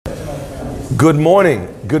Good morning,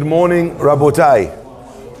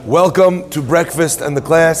 Rabotai. Welcome to Breakfast and the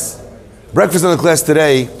Class. Breakfast and the Class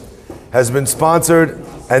today has been sponsored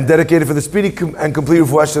and dedicated for the speedy and complete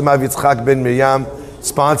refuah shlema of Yitzchak ben Miriam,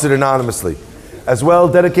 sponsored anonymously. As well,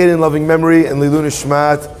 dedicated in loving memory and Lilu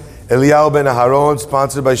Nishmat Eliyahu ben Aharon,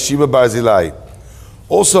 sponsored by Shiva Barzilai.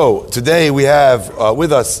 Also, today we have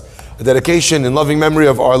with us a dedication in loving memory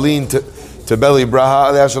of Arlene Tebeli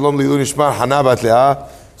Braha, Aliyah Shalom Lilu Nishmat Hana Bat Leah,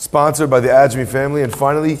 sponsored by the Ajmi family. And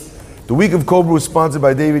finally, the week of Cobra was sponsored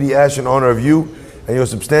by David E. Ash in honor of you and your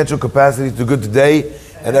substantial capacity to do good today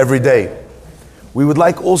and every day. We would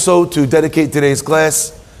like also to dedicate today's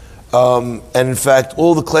class, and in fact,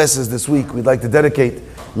 all the classes this week, we'd like to dedicate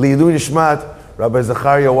Lilu Nishmat, Rabbi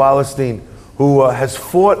Zachariah Wallerstein, who has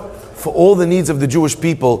fought for all the needs of the Jewish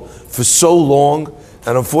people for so long,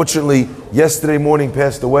 and unfortunately, yesterday morning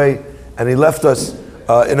passed away, and he left us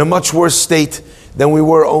in a much worse state than we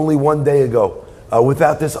were only one day ago.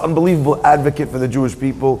 Without this unbelievable advocate for the Jewish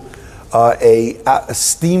people, a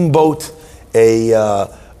steamboat, a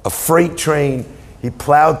freight train, he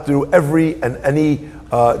plowed through every and any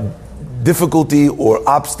difficulty or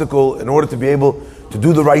obstacle in order to be able to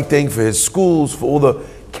do the right thing for his schools, for all the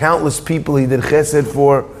countless people he did chesed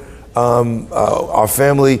for. Our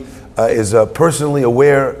family is personally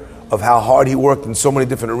aware of how hard he worked in so many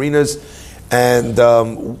different arenas, and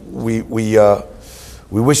we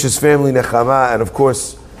wish his family nechama, and of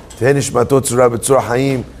course, Tehei Nishmato Tzura B'Tzura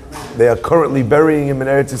Hayim. They are currently burying him in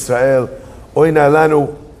Eretz Yisrael. Oyna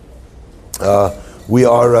Lanu. We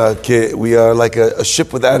are like a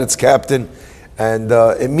ship without its captain, and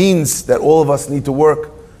it means that all of us need to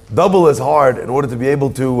work double as hard in order to be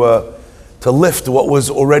able to lift what was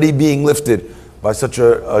already being lifted by such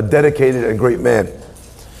a dedicated and great man.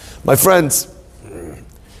 My friends,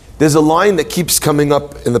 there's a line that keeps coming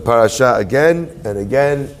up in the parasha again and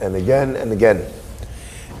again and again and again.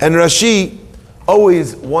 And Rashi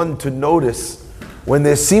always one to notice when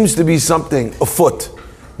there seems to be something afoot,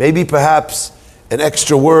 maybe perhaps an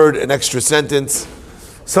extra word, an extra sentence,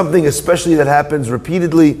 something especially that happens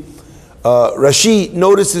repeatedly. Rashi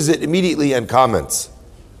notices it immediately and comments.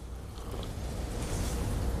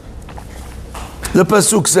 The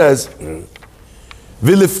pasuk says,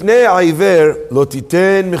 "V'lifnei ha'iver lo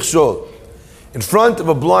titen michshol." In front of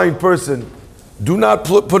a blind person, do not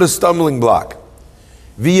put a stumbling block.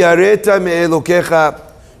 V'yareta me'elokecha,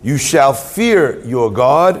 you shall fear your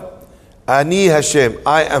God. Ani Hashem,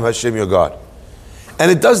 I am Hashem your God.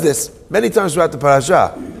 And it does this many times throughout the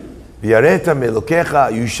parasha. V'yareta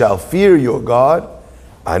me'elokecha, you shall fear your God.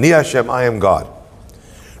 Ani Hashem, I am God.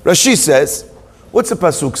 Rashi says, what's the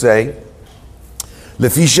pasuk saying?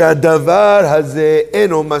 Lefisha davar hazeh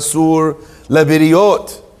eno masur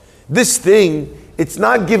labiriot. This thing, it's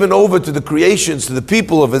not given over to the creations, to the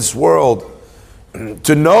people of this world,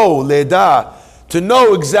 to know leda, to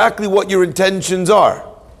know exactly what your intentions are.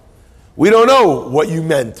 We don't know what you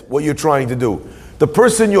meant, what you're trying to do. The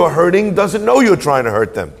person you're hurting doesn't know you're trying to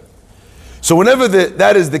hurt them. So whenever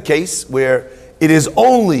that is the case, where it is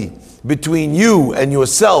only between you and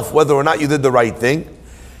yourself whether or not you did the right thing,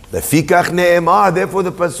 Lefikach ne'emar, therefore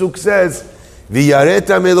the pasuk says,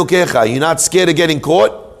 V'yareta me'elokecha, you're not scared of getting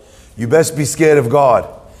caught? You best be scared of God.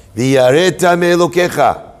 V'yareta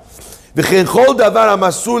me'elokecha. V'chen chol davar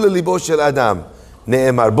hamasur lelibo shel adam.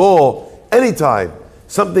 Ne'emar bo, anytime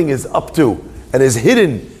something is up to and is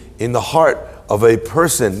hidden in the heart of a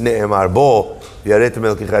person, ne'emar bo, v'yareta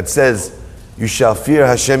me'elokecha, it says, you shall fear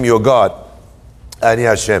Hashem your God. Ani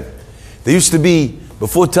Hashem. There used to be,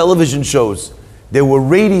 before television shows, there were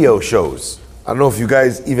radio shows. I don't know if you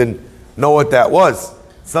guys even know what that was.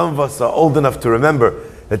 Some of us are old enough to remember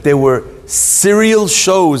that there were serial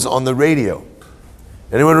shows on the radio.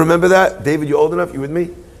 Anyone remember that? David, you old enough? You with me?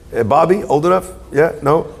 Bobby, old enough? Yeah?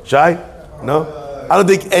 No? Shy? No? I don't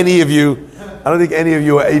think any of you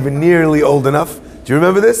are even nearly old enough. Do you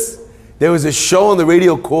remember this? There was a show on the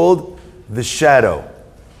radio called The Shadow.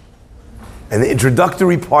 And the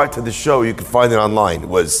introductory part to the show, you can find it online,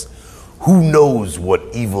 was, who knows what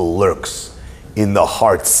evil lurks in the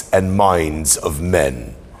hearts and minds of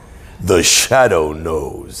men? The shadow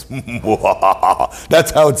knows.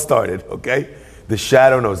 That's how it started, okay? The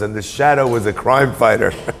shadow knows. And the shadow was a crime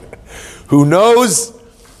fighter who knows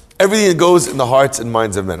everything that goes in the hearts and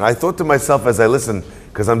minds of men. I thought to myself as I listened,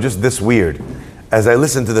 because I'm just this weird, as I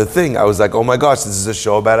listened to the thing, I was like, oh my gosh, this is a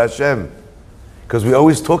show about Hashem. Because we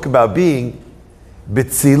always talk about being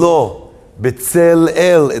Bitzilo, Bitzel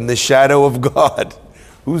El, in the shadow of God.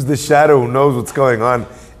 Who's the shadow who knows what's going on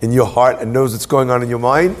in your heart and knows what's going on in your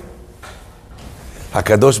mind?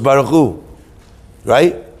 HaKadosh Baruch Hu.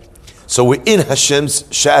 Right? So we're in Hashem's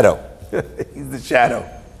shadow. He's the shadow.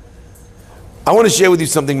 I want to share with you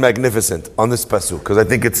something magnificent on this pasuk because I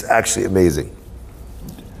think it's actually amazing.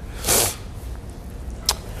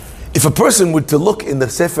 If a person were to look in the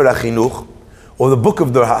Sefer HaChinuch or the book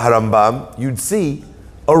of the Harambam, you'd see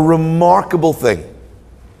a remarkable thing.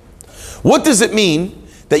 What does it mean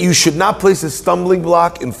that you should not place a stumbling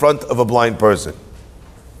block in front of a blind person?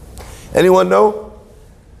 Anyone know?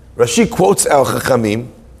 Rashi quotes Al Chachamim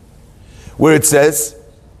where it says,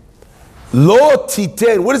 Lo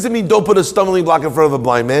titen, what does it mean don't put a stumbling block in front of a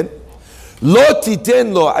blind man? Lo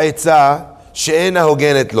titen lo aitzah she'ena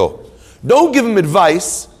hogenet lo. Don't give him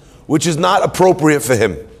advice which is not appropriate for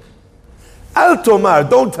him. Al tomar,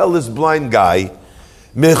 don't tell this blind guy,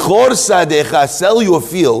 mechor sadecha, sell you a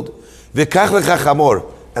field, v'kach lecha chamor,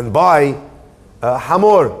 and buy a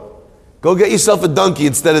hamor. Go get yourself a donkey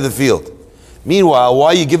instead of the field. Meanwhile, why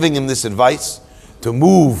are you giving him this advice? To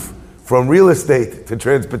move from real estate to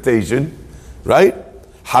transportation, right?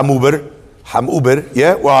 Hamuber,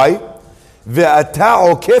 yeah, why?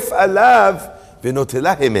 Ve'ata okef alav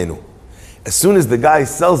v'notelah himenu. As soon as the guy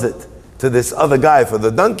sells it to this other guy for the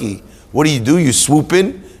donkey, what do? You swoop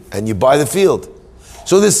in and you buy the field.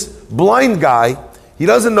 So this blind guy, he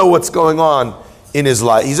doesn't know what's going on in his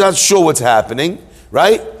life. He's not sure what's happening,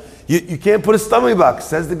 right? You can't put a stumbling block.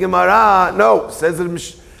 Says the Gemara, no. Says the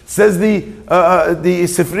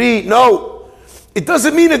Sifri, no. It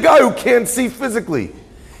doesn't mean a guy who can't see physically.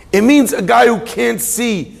 It means a guy who can't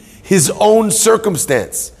see his own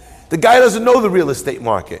circumstance. The guy doesn't know the real estate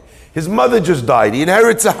market. His mother just died. He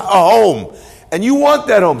inherits a home. And you want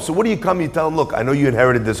that home. So what do you come? You tell him, look, I know you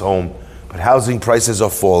inherited this home, but housing prices are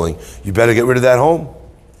falling. You better get rid of that home.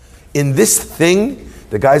 In this thing,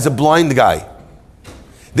 the guy's a blind guy.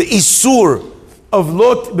 The isur of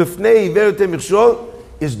lot b'fnei verete michshol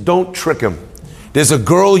is don't trick him. There's a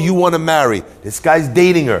girl you want to marry. This guy's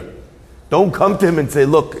dating her. Don't come to him and say,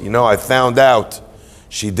 look, I found out.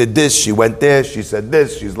 She did this, she went there, she said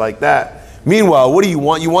this, she's like that. Meanwhile, what do you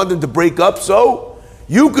want? You want them to break up so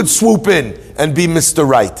you could swoop in and be Mr.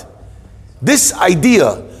 Right. This idea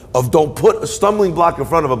of don't put a stumbling block in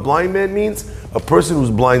front of a blind man means a person who's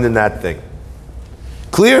blind in that thing.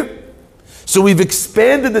 Clear? So we've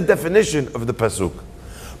expanded the definition of the pasuk.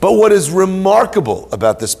 But what is remarkable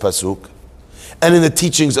about this pasuk and in the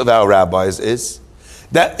teachings of our rabbis is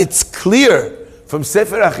that it's clear from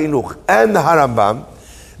Sefer HaChinuch and the Harambam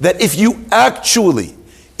that if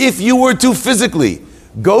you were to physically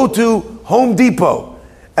go to Home Depot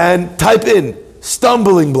and type in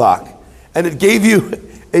stumbling block and it gave you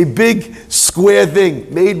a big square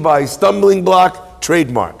thing made by stumbling block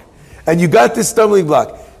trademark, and you got this stumbling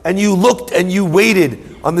block and you looked and you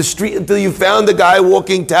waited on the street until you found the guy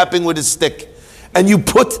walking, tapping with his stick, and you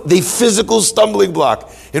put the physical stumbling block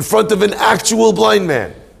in front of an actual blind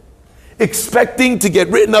man, expecting to get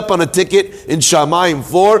written up on a ticket in Shamayim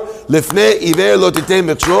for Lifnei Iver Lo Titei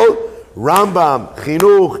Mechshol, Rambam,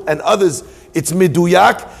 Chinuch, and others, it's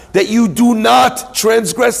miduyak that you do not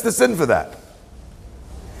transgress the sin for that.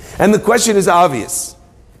 And the question is obvious.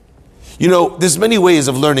 There's many ways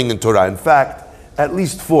of learning in Torah. In fact, at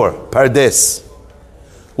least 4. Pardes.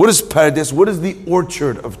 What is Pardes? What is the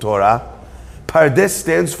orchard of Torah? Pardes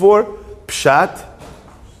stands for Pshat,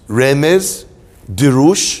 Remez,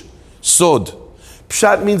 Dirush, Sod.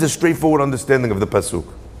 Pshat means a straightforward understanding of the pasuk.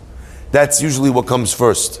 That's usually what comes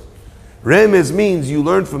first. Remez means you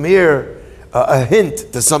learn from here a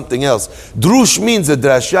hint to something else. Drush means a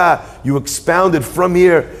drasha. You expounded from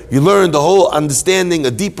here. You learn the whole understanding,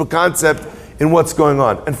 a deeper concept in what's going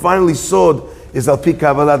on. And finally, Sod is al pi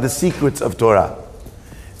Kabbalah, the secrets of Torah.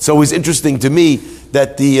 It's always interesting to me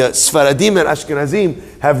that the Sfaradim and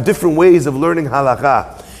Ashkenazim have different ways of learning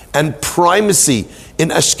halakha. And primacy in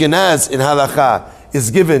Ashkenaz, in halakha,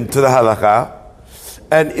 is given to the halakha.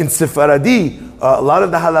 And in Sephardi, a lot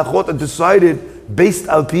of the halachot are decided based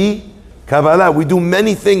al pi Kabbalah. We do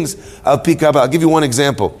many things al pi Kabbalah. I'll give you one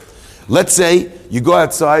example. Let's say you go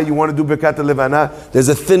outside, you want to do Birkat Levana, there's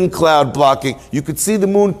a thin cloud blocking. You could see the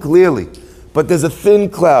moon clearly, but there's a thin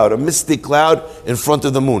cloud, a misty cloud in front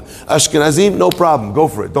of the moon. Ashkenazim, no problem, go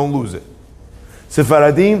for it, don't lose it.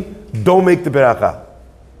 Sephardim, don't make the beracha.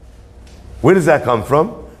 Where does that come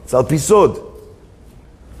from? It's al pi Sod.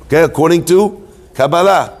 Okay, according to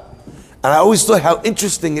Kabbalah. And I always thought how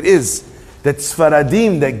interesting it is that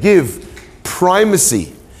Sfaradim that give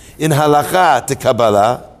primacy in halakha to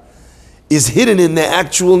Kabbalah is hidden in their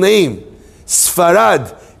actual name.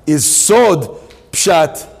 Sfarad is Sod,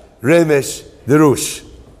 Pshat, Remesh, Derush.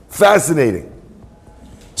 Fascinating.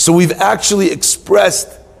 So we've actually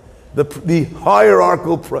expressed the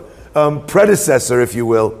hierarchical predecessor, if you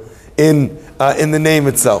will, in in the name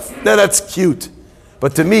itself. Now that's cute.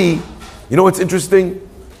 But to me, you know what's interesting?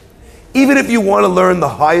 Even if you want to learn the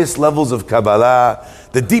highest levels of Kabbalah,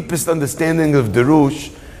 the deepest understanding of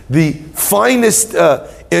Darush, the finest,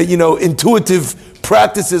 intuitive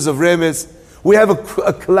practices of Remez, we have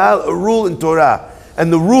a rule in Torah.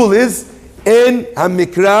 And the rule is, En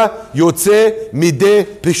hamikra yotze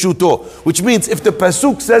mideh peshuto. Which means if the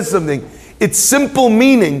pasuk says something, its simple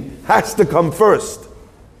meaning has to come first.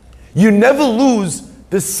 You never lose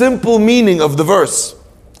the simple meaning of the verse.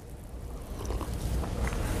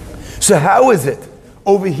 So how is it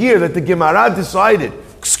over here that the Gemara decided,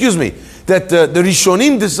 that the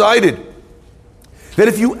Rishonim decided that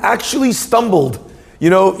if you actually stumbled,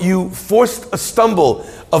 you forced a stumble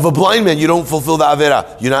of a blind man, you don't fulfill the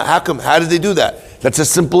Avera. You're not, how did they do that? That's a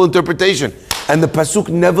simple interpretation. And the Pasuk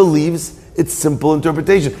never leaves its simple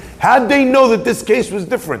interpretation. How'd they know that this case was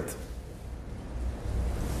different?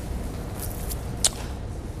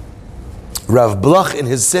 Rav Blach in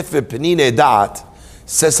his Sefer Penine Da'at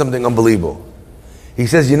says something unbelievable. He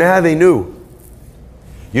says, you know how they knew?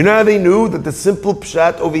 You know how they knew that the simple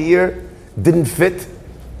pshat over here didn't fit?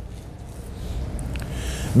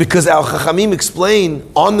 Because our Chachamim explain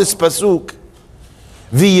on this pasuk,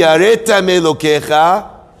 V'yareta melokecha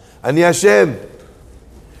ani Hashem.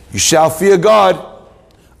 You shall fear God.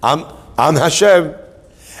 I'm Hashem.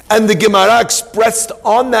 And the Gemara expressed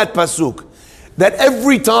on that pasuk that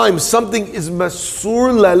every time something is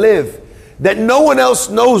masur lalev, that no one else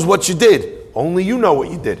knows what you did. Only you know what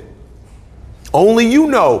you did. Only you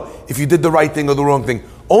know if you did the right thing or the wrong thing.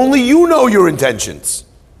 Only you know your intentions.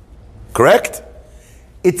 Correct?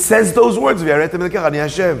 It says those words.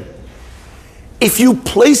 If you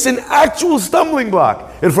place an actual stumbling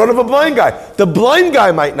block in front of a blind guy, the blind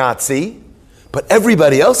guy might not see, but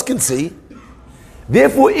everybody else can see.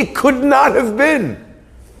 Therefore, it could not have been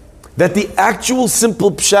that the actual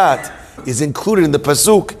simple pshat is included in the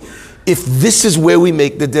pasuk if this is where we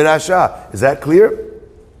make the derasha. Is that clear?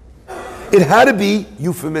 It had to be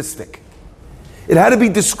euphemistic. It had to be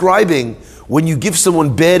describing when you give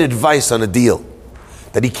someone bad advice on a deal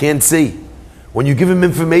that he can't see. When you give him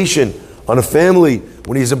information on a family,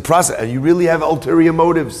 when he's in process, and you really have ulterior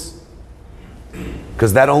motives.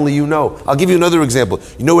 Because that only you know. I'll give you another example.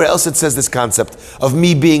 You know where else it says this concept of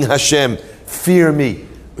me being Hashem, fear me.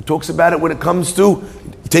 It talks about it when it comes to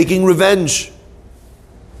taking revenge,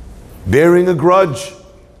 bearing a grudge.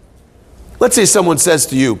 Let's say someone says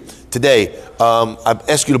to you today, I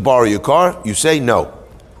ask you to borrow your car, you say no.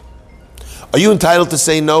 Are you entitled to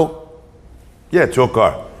say no? Yeah, it's your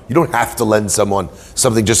car. You don't have to lend someone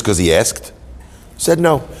something just because he asked. Said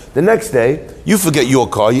no. The next day, you forget your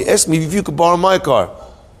car, you ask me if you could borrow my car.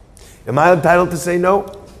 Am I entitled to say no?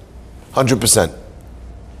 100%.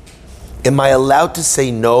 Am I allowed to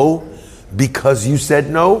say no because you said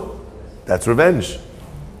no? That's revenge.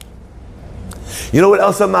 You know what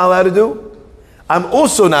else I'm not allowed to do? I'm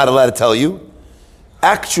also not allowed to tell you,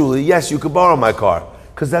 actually, yes, you could borrow my car,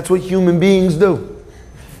 because that's what human beings do.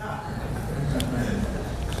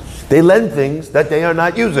 They lend things that they are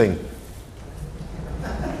not using.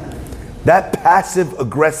 That passive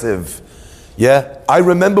aggressive, I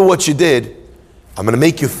remember what you did, I'm going to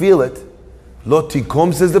make you feel it. Lo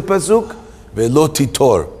tikom, says the pasuk, ve'lo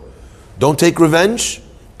titor. Don't take revenge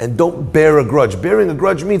and don't bear a grudge. Bearing a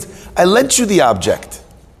grudge means I lent you the object,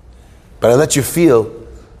 but I let you feel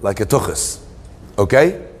like a tuchas.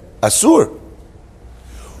 Okay? Asur.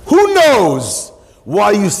 Who knows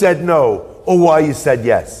why you said no or why you said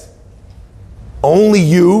yes? Only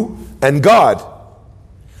you and God.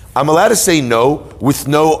 I'm allowed to say no with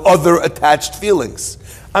no other attached feelings.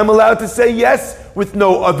 I'm allowed to say yes with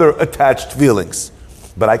no other attached feelings.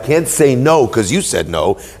 But I can't say no because you said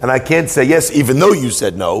no, and I can't say yes even though you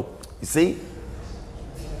said no. You see?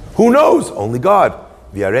 Who knows? Only God.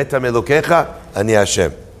 V'yareta melokecha ani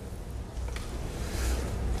Hashem.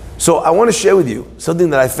 So I want to share with you something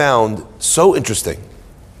that I found so interesting.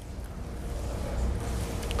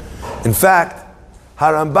 In fact,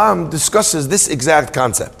 Harambam discusses this exact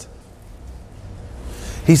concept.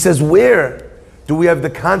 He says, where do we have the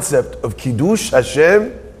concept of Kiddush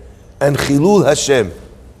Hashem and Chilul Hashem?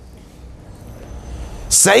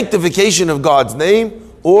 Sanctification of God's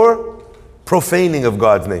name or profaning of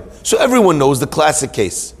God's name. So everyone knows the classic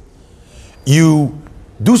case. You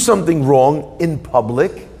do something wrong in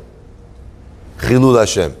public, Chilul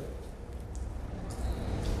Hashem.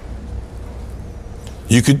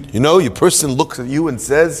 Your person looks at you and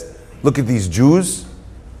says, look at these Jews.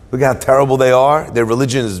 Look how terrible they are. Their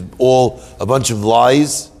religion is all a bunch of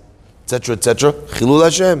lies, etc., etc. Chilul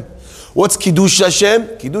Hashem. What's Kiddush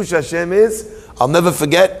Hashem? Kiddush Hashem is, I'll never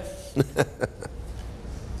forget,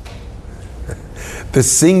 The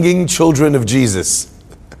singing children of Jesus.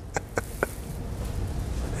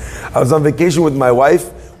 I was on vacation with my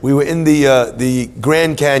wife. We were in the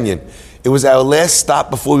Grand Canyon. It was our last stop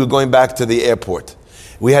before we were going back to the airport.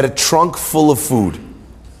 We had a trunk full of food.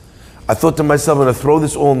 I thought to myself, I'm going to throw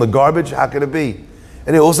this all in the garbage? How could it be?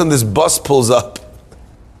 And all of a sudden this bus pulls up.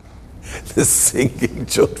 The singing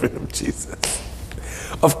children of Jesus.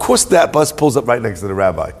 Of course that bus pulls up right next to the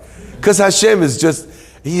rabbi. Because Hashem is just,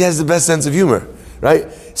 he has the best sense of humor,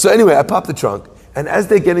 right? So anyway, I pop the trunk, and as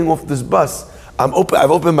they're getting off this bus, I've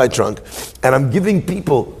opened my trunk, and I'm giving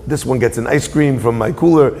people, this one gets an ice cream from my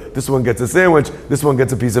cooler, this one gets a sandwich, this one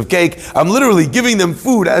gets a piece of cake. I'm literally giving them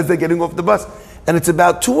food as they're getting off the bus. And it's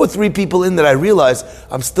about 2 or 3 people in that I realize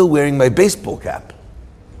I'm still wearing my baseball cap.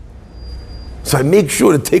 So I make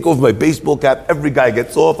sure to take off my baseball cap. Every guy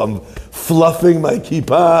gets off. I'm fluffing my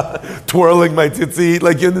kippah, twirling my tzitzit,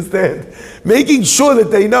 like you understand? Making sure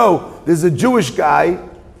that they know there's a Jewish guy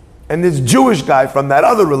and this Jewish guy from that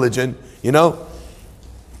other religion, you know,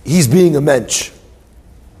 he's being a mensch.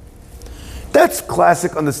 That's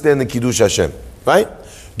classic understanding Kiddush Hashem, right?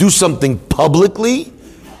 Do something publicly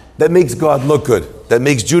that makes God look good, that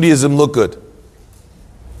makes Judaism look good.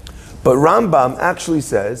 But Rambam actually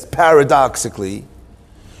says, paradoxically,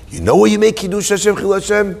 you know where you make Kiddush Hashem, Chil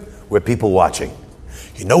Hashem? Where people watching.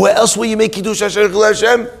 You know where else where you make Kiddush Hashem, Chil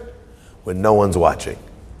Hashem? When no one's watching.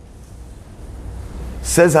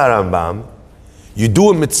 Says Rambam, you do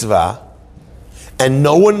a mitzvah, and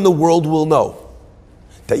no one in the world will know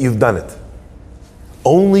that you've done it.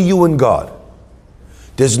 Only you and God.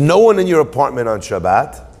 There's no one in your apartment on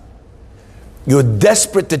Shabbat. You're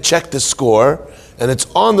desperate to check the score, and it's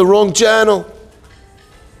on the wrong channel.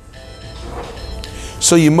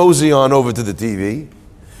 So you mosey on over to the TV,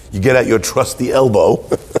 you get out your trusty elbow,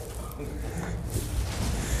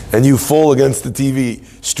 and you fall against the TV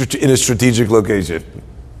in a strategic location.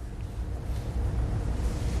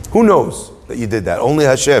 Who knows that you did that? Only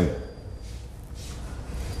Hashem.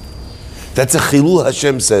 That's a chilul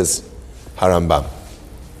Hashem, says Harambam.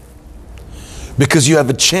 Because you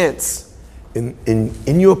have a chance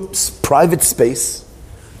in your private space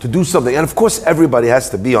to do something. And of course everybody has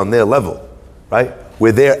to be on their level, right?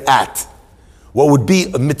 Where they're at. What would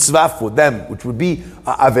be a mitzvah for them, which would be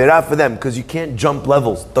a averah for them, because you can't jump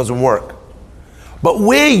levels, it doesn't work. But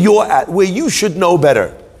where you're at, where you should know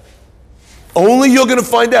better, only you're going to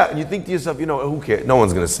find out. And you think to yourself, you know, who cares? No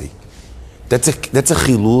one's going to see. That's a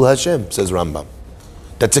chilul Hashem, says Rambam.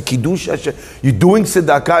 That's a kiddush Hashem. You're doing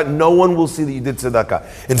tzedakah, no one will see that you did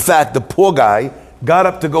tzedakah. In fact, the poor guy got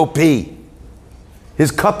up to go pee.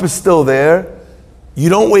 His cup is still there. You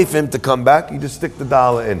don't wait for him to come back, you just stick the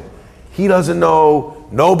dollar in. He doesn't know,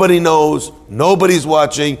 nobody knows, nobody's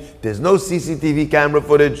watching, there's no CCTV camera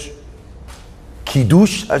footage.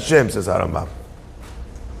 Kiddush Hashem, says Harambam.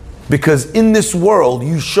 Because in this world,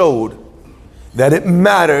 you showed that it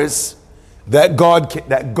matters that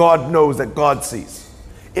God knows, that God sees.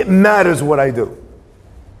 It matters what I do.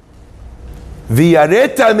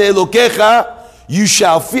 V'yareta me'elokecha, you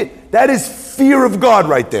shall fear. That is fear of God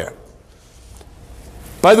right there.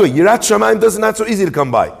 By the way, Yirat Shamayim is not so easy to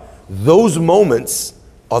come by. Those moments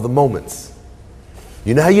are the moments.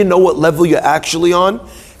 You know how you know what level you're actually on?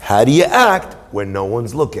 How do you act when no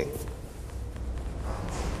one's looking?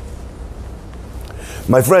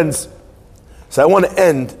 My friends, so I want to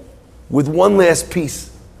end with one last piece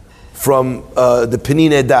from the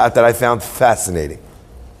Penine Da'at that I found fascinating.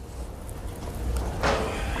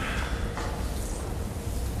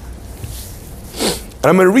 And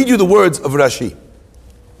I'm going to read you the words of Rashi.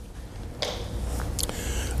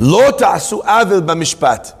 Lo ta'asu avil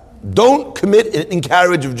b'mishpat. Don't commit an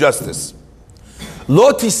incarriage of justice.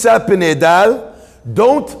 Lo tisa pnei dal.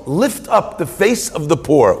 Don't lift up the face of the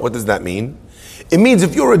poor. What does that mean? It means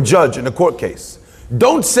if you're a judge in a court case,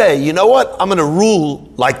 don't say, you know what, I'm going to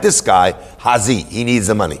rule like this guy, Hazi, he needs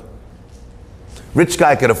the money. Rich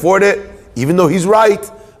guy can afford it, even though he's right,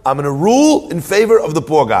 I'm going to rule in favor of the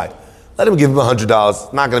poor guy. Let him give him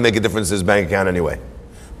 $100, not going to make a difference in his bank account anyway.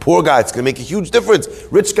 Poor guy, it's going to make a huge difference.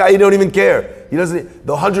 Rich guy, he don't even care. He doesn't,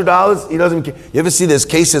 the $100, he doesn't care. You ever see those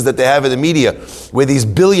cases that they have in the media where these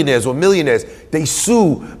billionaires or millionaires, they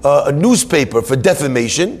sue a newspaper for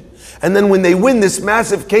defamation, and then when they win this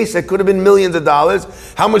massive case that could have been millions of dollars,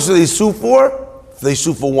 how much do they sue for? They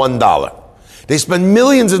sue for $1. They spend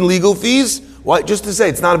millions in legal fees. Why? Just to say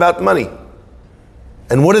it's not about the money.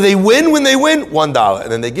 And what do they win when they win? $1.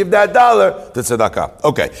 And then they give that dollar to tzedakah.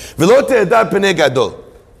 Okay.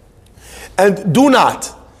 And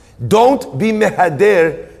don't be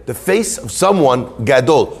mehader the face of someone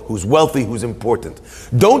gadol, who's wealthy, who's important.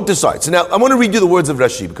 Don't decide. So now I want to read you the words of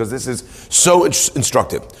Rashi because this is so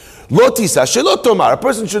instructive. Lo tisa shelo tomar. A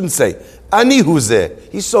person shouldn't say ani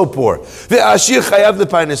huzeh. He's so poor. Ve'ashir chayav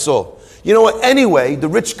leparneso. You know what? Anyway, the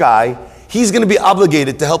rich guy, he's going to be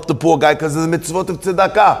obligated to help the poor guy because of the mitzvot of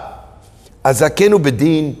tzedakah. Azakenu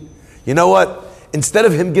bedin. You know what? Instead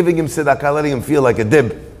of him giving him tzedakah, letting him feel like a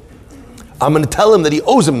dib, I'm going to tell him that he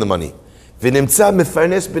owes him the money. V'nimtza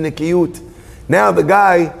mefarnes b'nekiyut. Now the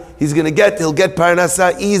guy, he'll get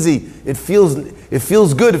parnasa easy. It feels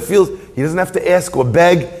good. He doesn't have to ask or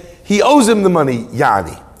beg. He owes him the money,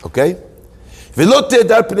 yani. Okay? V'lo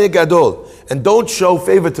te'edar pnei gadol. And don't show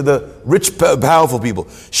favor to the rich, powerful people.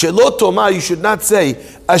 Shelo toma, you should not say,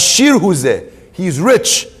 Ashir huzeh, he's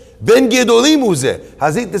rich. Ben gedolim huzeh,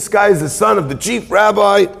 Hazit, this guy is the son of the chief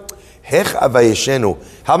rabbi. Hech avayeshenu,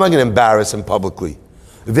 how am I going to embarrass him publicly?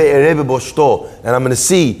 Ve'erebe boshto, and I'm going to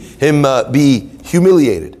see him be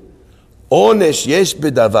humiliated. Onesh yesh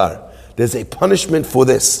bedavar, there's a punishment for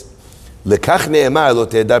this. Lekach ne'emar lo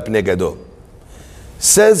te'edar pnei gadol.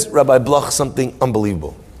 Says Rabbi Bloch something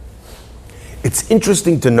unbelievable. It's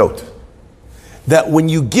interesting to note that when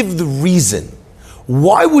you give the reason,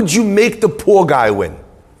 why would you make the poor guy win?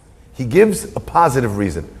 He gives a positive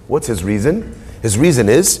reason. What's his reason? His reason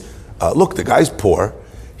is, look, the guy's poor.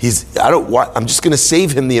 I'm just going to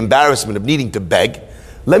save him the embarrassment of needing to beg.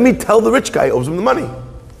 Let me tell the rich guy he owes him the money.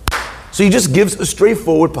 So he just gives a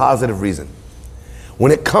straightforward positive reason.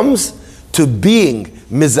 When it comes to being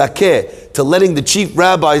mizakeh, to letting the chief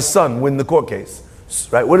rabbi's son win the court case,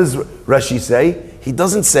 right? What does Rashi say? He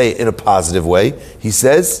doesn't say it in a positive way. He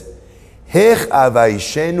says, Hech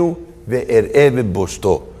avayishenu ve'er'eve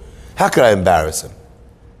boshto. How could I embarrass him?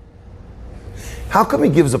 How come he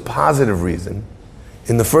gives a positive reason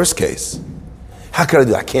in the first case? How could I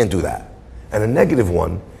do that? I can't do that. And a negative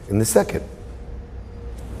one in the second.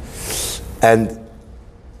 And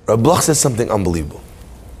Rabbi Bloch says something unbelievable.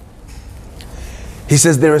 He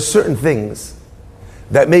says there are certain things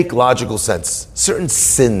that make logical sense. Certain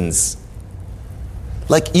sins.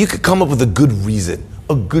 Like you could come up with a good reason,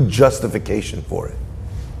 a good justification for it.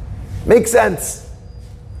 Makes sense.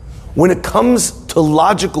 When it comes to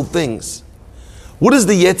logical things, what does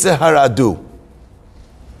the Yetzer Hara do?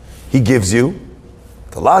 He gives you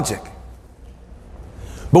the logic.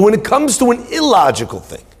 But when it comes to an illogical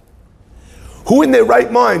thing, who in their right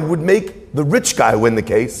mind would make the rich guy win the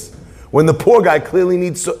case when the poor guy clearly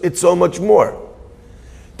needs it so much more?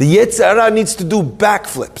 The Yetzer Hara needs to do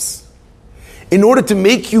backflips in order to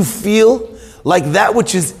make you feel like that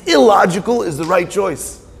which is illogical is the right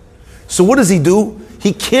choice. So what does he do?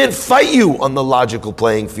 He can't fight you on the logical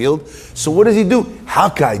playing field. So what does he do? How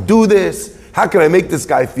can I do this? How can I make this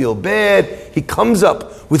guy feel bad? He comes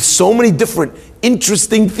up with so many different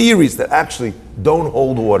interesting theories that actually don't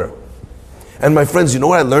hold water. And my friends, you know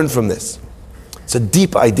what I learned from this? It's a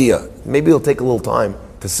deep idea. Maybe it'll take a little time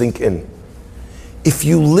to sink in. If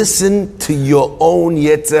you listen to your own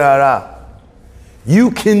Yetzer Hara,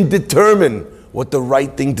 you can determine what the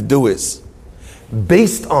right thing to do is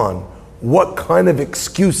based on what kind of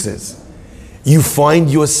excuses you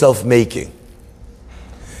find yourself making.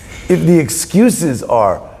 If the excuses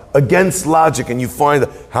are against logic and you find,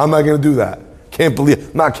 how am I going to do that? Can't do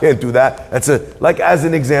that. That's as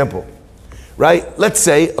an example, right? Let's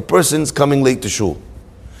say a person's coming late to shul.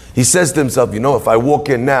 He says to himself, if I walk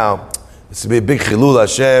in now, it's going to be a big chilul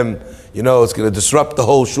Hashem, it's going to disrupt the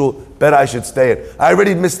whole shul. Bet I should stay in. I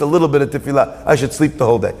already missed a little bit of tefillah. I should sleep the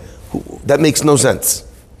whole day. That makes no sense.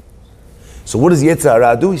 So what does Yetzer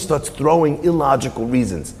Hara do? He starts throwing illogical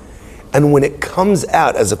reasons. And when it comes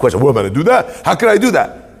out as a question, what am I going to do that? How can I do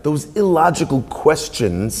that? Those illogical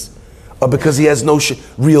questions are because he has no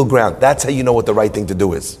real ground. That's how you know what the right thing to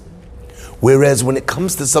do is. Whereas when it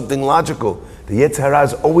comes to something logical, the Yetzer Hara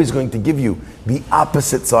is always going to give you the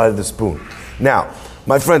opposite side of the spoon. Now,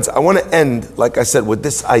 my friends, I want to end, like I said, with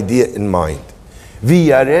this idea in mind.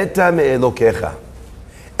 V'yareta me'elokecha.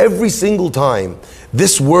 Every single time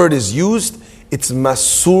this word is used, it's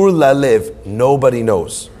masur lalev. Nobody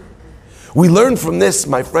knows. We learn from this,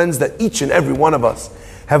 my friends, that each and every one of us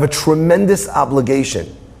have a tremendous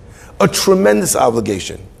obligation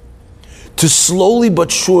to slowly but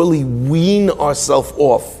surely wean ourselves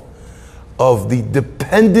off of the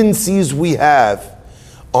dependencies we have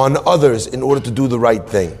on others in order to do the right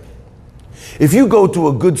thing. If you go to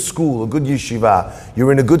a good school, a good yeshiva,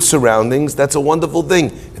 you're in a good surroundings, that's a wonderful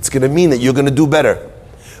thing. It's going to mean that you're going to do better.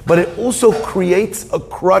 But it also creates a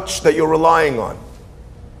crutch that you're relying on.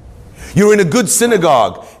 You're in a good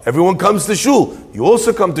synagogue. Everyone comes to shul. You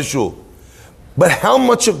also come to shul. But how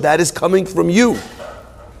much of that is coming from you?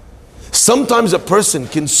 Sometimes a person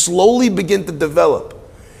can slowly begin to develop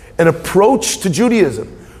an approach to Judaism,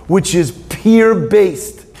 which is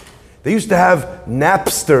peer-based. They used to have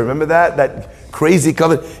Napster, remember that? That crazy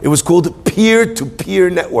cover. It was called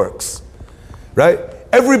peer-to-peer networks, right?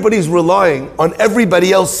 Everybody's relying on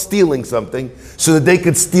everybody else stealing something so that they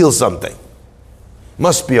could steal something.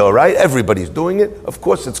 Must be all right. Everybody's doing it. Of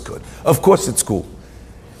course it's good. Of course it's cool.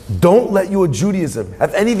 Don't let your Judaism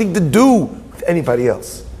have anything to do with anybody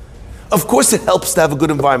else. Of course it helps to have a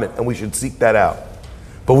good environment, and we should seek that out.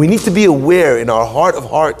 But we need to be aware in our heart of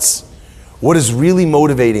hearts what is really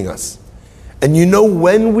motivating us. And you know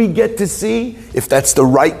when we get to see if that's the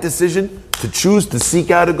right decision to choose to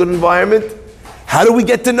seek out a good environment? How do we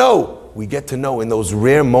get to know? We get to know in those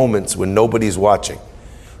rare moments when nobody's watching.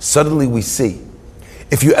 Suddenly we see.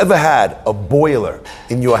 If you ever had a boiler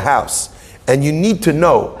in your house and you need to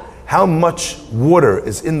know how much water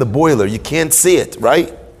is in the boiler, you can't see it,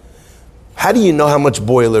 right? How do you know how much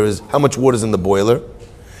water is in the boiler?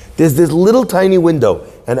 There's this little tiny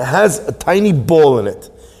window and it has a tiny ball in it.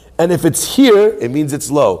 And if it's here, it means it's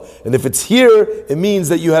low. And if it's here, it means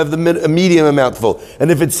that you have a medium amount full. And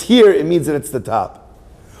if it's here, it means that it's the top.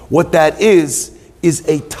 What that is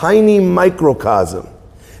a tiny microcosm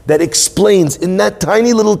that explains in that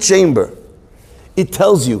tiny little chamber, it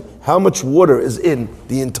tells you how much water is in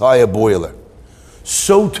the entire boiler.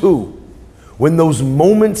 So too, when those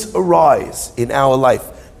moments arise in our life,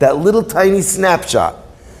 that little tiny snapshot,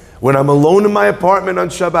 when I'm alone in my apartment on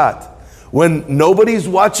Shabbat, when nobody's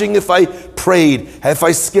watching if I prayed, if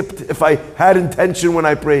I skipped, if I had intention when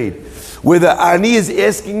I prayed, where the Ani is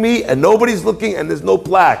asking me and nobody's looking and there's no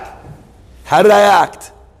plaque. How did I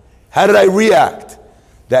act? How did I react?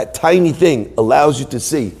 That tiny thing allows you to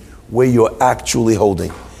see where you're actually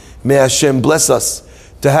holding. May Hashem bless us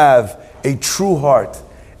to have a true heart,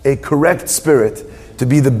 a correct spirit, to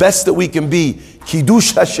be the best that we can be.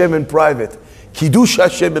 Kiddush Hashem in private, Kiddush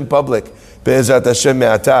Hashem in public. Be'ezrat Hashem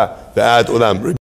me'ata ve'ad olam.